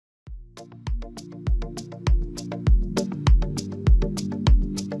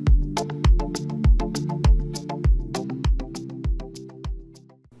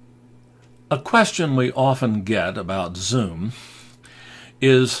A question we often get about Zoom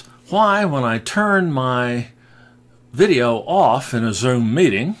is why, when I turn my video off in a Zoom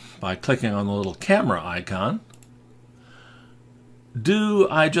meeting by clicking on the little camera icon, do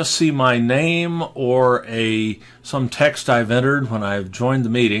I just see my name or some text I've entered when I've joined the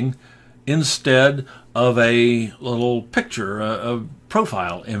meeting instead of a little picture, a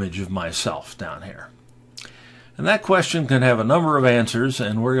profile image of myself down here? And that question can have a number of answers,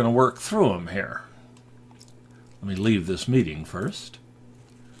 and we're going to work through them here. Let me leave this meeting first.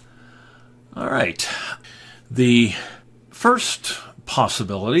 All right. The first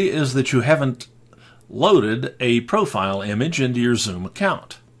possibility is that you haven't loaded a profile image into your Zoom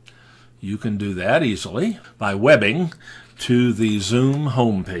account. You can do that easily by webbing to the Zoom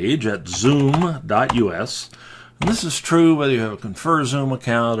homepage at zoom.us. And this is true whether you have a Confer Zoom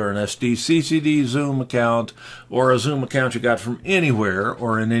account or an SDCCD Zoom account or a Zoom account you got from anywhere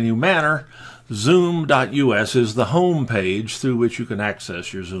or in any manner. Zoom.us is the home page through which you can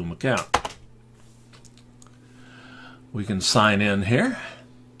access your Zoom account. We can sign in here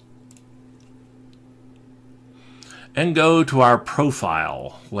and go to our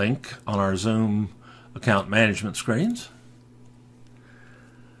profile link on our Zoom account management screens.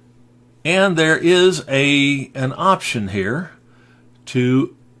 And there is an option here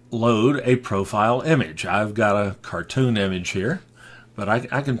to load a profile image. I've got a cartoon image here, but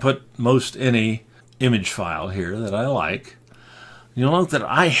I can put most any image file here that I like. You'll note that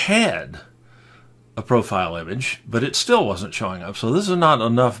I had a profile image, but it still wasn't showing up. So this is not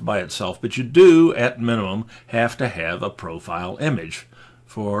enough by itself, but you do, at minimum, have to have a profile image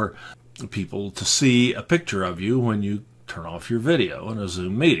for people to see a picture of you when you turn off your video in a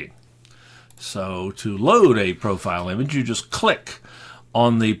Zoom meeting. So to load a profile image, you just click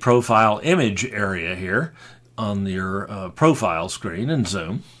on the profile image area here on your profile screen in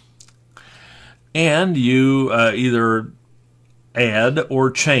Zoom, and you either add or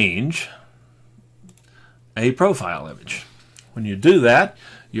change a profile image. When you do that,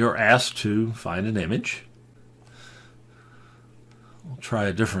 you're asked to find an image. We'll try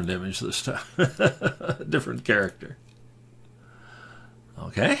a different image this time, a different character.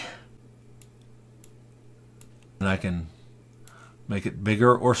 Okay. And I can make it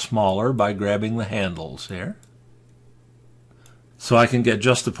bigger or smaller by grabbing the handles here. So I can get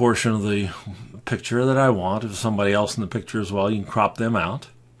just the portion of the picture that I want. If somebody else in the picture as well, you can crop them out.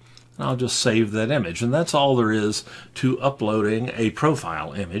 And I'll just save that image. And that's all there is to uploading a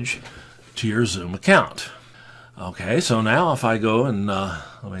profile image to your Zoom account. Okay, so now if I go and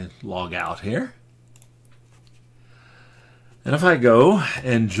let me log out here. And if I go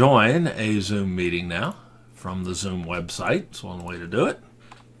and join a Zoom meeting now, from the Zoom website. It's one way to do it.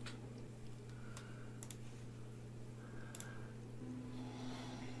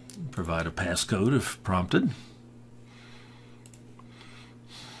 Provide a passcode if prompted.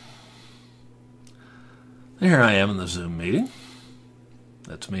 Here I am in the Zoom meeting.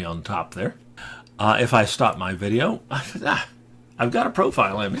 That's me on top there. If I stop my video, I've got a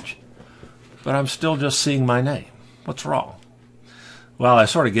profile image, but I'm still just seeing my name. What's wrong? Well, I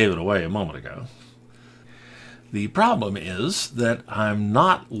sort of gave it away a moment ago. The problem is that I'm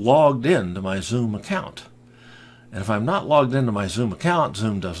not logged into my Zoom account. And if I'm not logged into my Zoom account,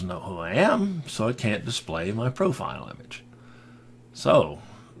 Zoom doesn't know who I am, so it can't display my profile image. So,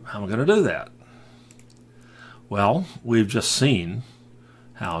 how am I going to do that? Well, we've just seen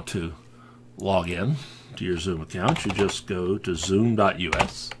how to log in to your Zoom account. You just go to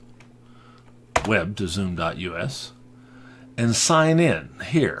zoom.us, web to zoom.us, and sign in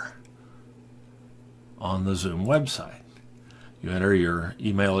here on the Zoom website. You enter your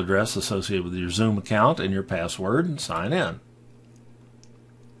email address associated with your Zoom account and your password and sign in.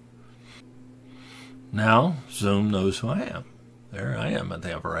 Now Zoom knows who I am. There I am at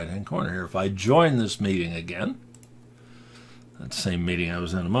the upper right hand corner here. If I join this meeting again, that same meeting I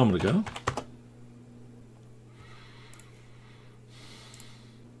was in a moment ago,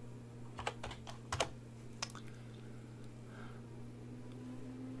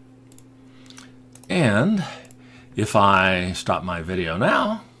 and if I stop my video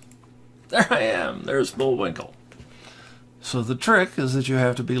now, there I am. There's Bullwinkle. So the trick is that you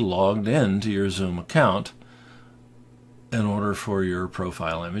have to be logged into your Zoom account in order for your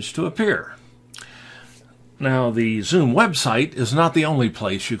profile image to appear. Now, the Zoom website is not the only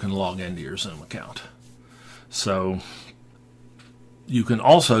place you can log into your Zoom account. So you can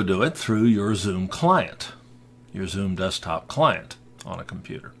also do it through your Zoom client, your Zoom desktop client on a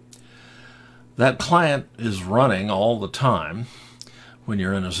computer. That client is running all the time when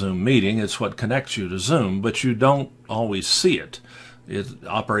you're in a Zoom meeting. It's what connects you to Zoom, but you don't always see it. It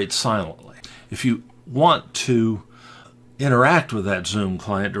operates silently. If you want to interact with that Zoom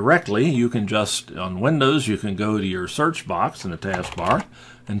client directly, you can just, on Windows, you can go to your search box in the taskbar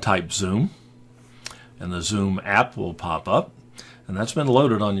and type Zoom, and the Zoom app will pop up, and that's been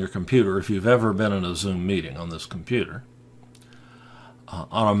loaded on your computer if you've ever been in a Zoom meeting on this computer.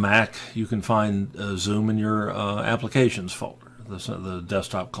 On a Mac, you can find Zoom in your applications folder, the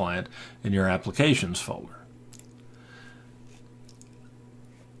desktop client in your applications folder.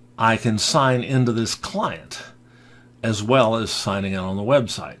 I can sign into this client as well as signing in on the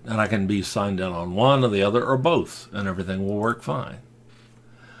website. And I can be signed in on one or the other or both, and everything will work fine.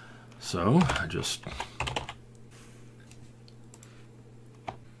 So I just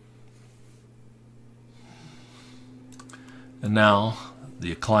and now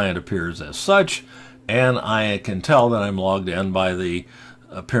the client appears as such, and I can tell that I'm logged in by the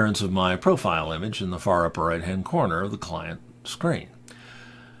appearance of my profile image in the far upper right-hand corner of the client screen.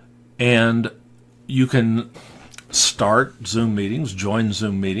 And you can start Zoom meetings, join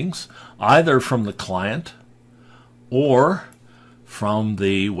Zoom meetings, either from the client or from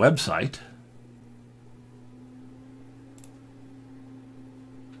the website.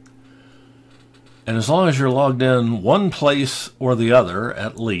 And as long as you're logged in one place or the other,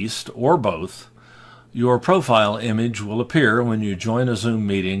 at least, or both, your profile image will appear when you join a Zoom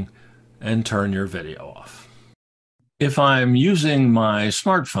meeting and turn your video off. If I'm using my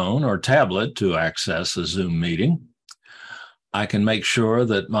smartphone or tablet to access a Zoom meeting, I can make sure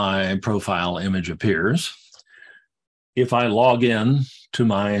that my profile image appears if I log in to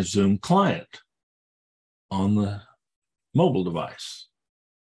my Zoom client on the mobile device.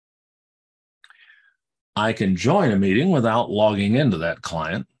 I can join a meeting without logging into that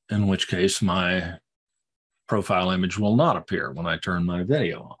client, in which case my profile image will not appear when I turn my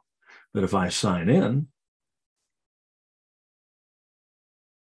video on. But if I sign in,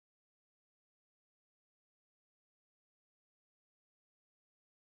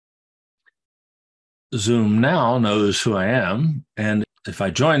 Zoom now knows who I am, and if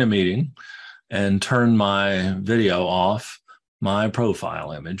I join a meeting and turn my video off, my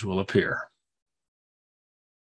profile image will appear.